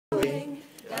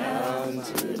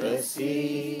the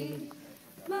sea.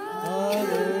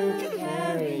 Mother,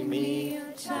 carry me,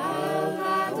 child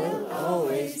I will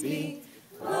always be.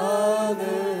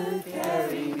 Mother,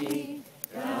 carry me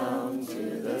down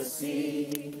to the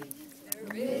sea.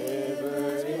 The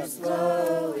river is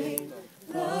flowing,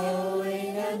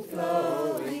 flowing and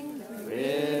flowing. The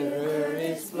river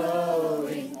is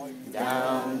flowing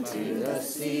down to the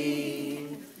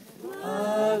sea.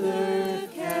 Mother,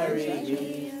 carry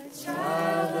me,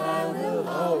 child I will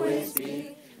always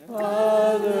be.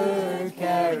 Mother,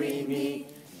 carry me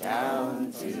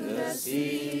down to the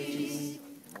sea.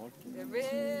 The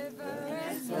river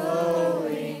is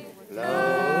Flowing,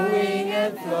 flowing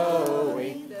and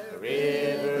flowing. The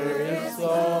river is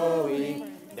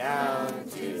flowing down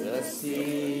to the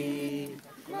sea.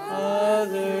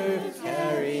 Mother,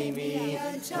 carry me,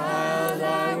 child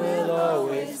I will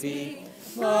always be.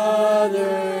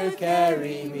 Mother,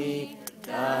 carry me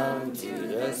down to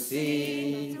the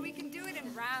sea. So we can do it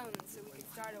in rounds. So we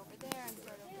can start over there and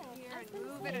start over here and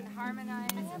move it and harmonize.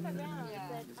 I have a round,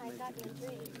 but I got in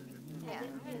three. Yeah.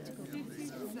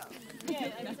 So,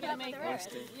 Yeah, I was gonna make But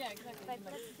Yeah, exactly.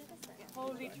 let's do this one.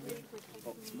 Hold each really quickly.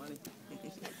 Oh, it's money.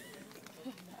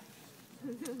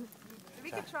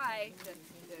 we could try the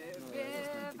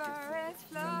river is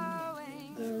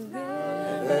flowing. The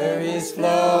river is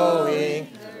flowing,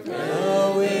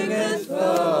 flowing and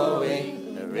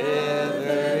flowing. The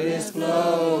river is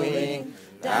flowing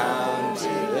down to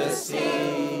the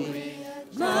sea.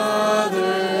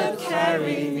 Mother,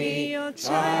 carry me,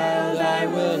 child I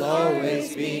will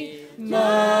always be.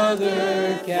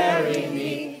 Mother, carry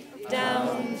me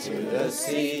down to the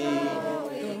sea.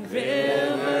 The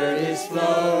river is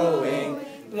flowing,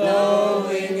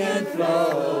 flowing and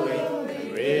flowing.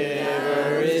 The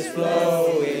river is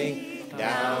flowing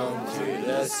down to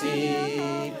the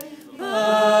sea.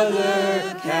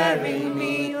 Mother, carry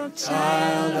me,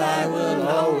 child I will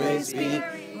always be.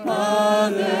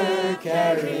 Mother,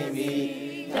 carry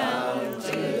me down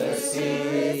to the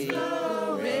sea.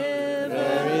 The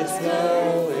river is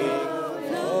flowing,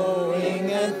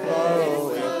 flowing and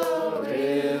flowing. The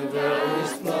river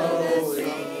is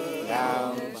flowing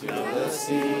down to the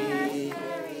sea.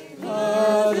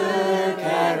 Mother,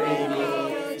 carry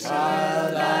me,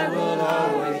 child I will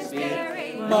always be.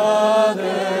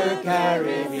 Mother,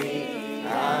 carry me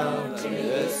down to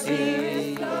the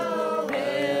sea. The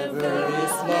river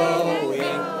is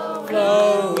flowing,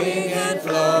 flowing and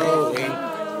flowing.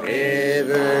 The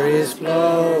river is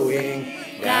flowing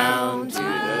down to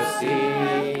the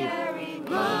sea.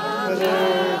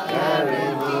 Mother, carry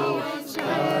me,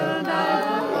 child I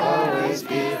will always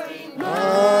be.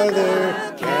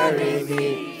 Mother, carry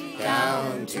me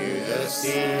down to the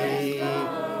sea.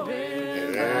 The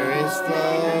river is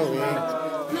flowing,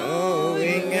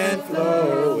 flowing and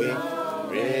flowing.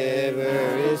 The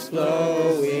river is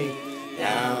flowing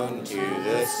down to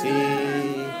the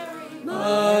sea.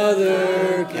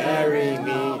 Mother, carry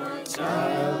me,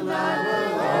 child I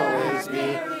will always be.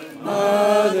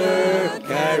 Mother,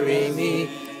 carry me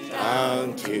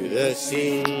down to the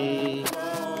sea.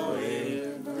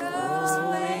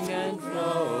 Flowing and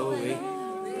flowing,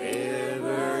 the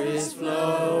river is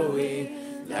flowing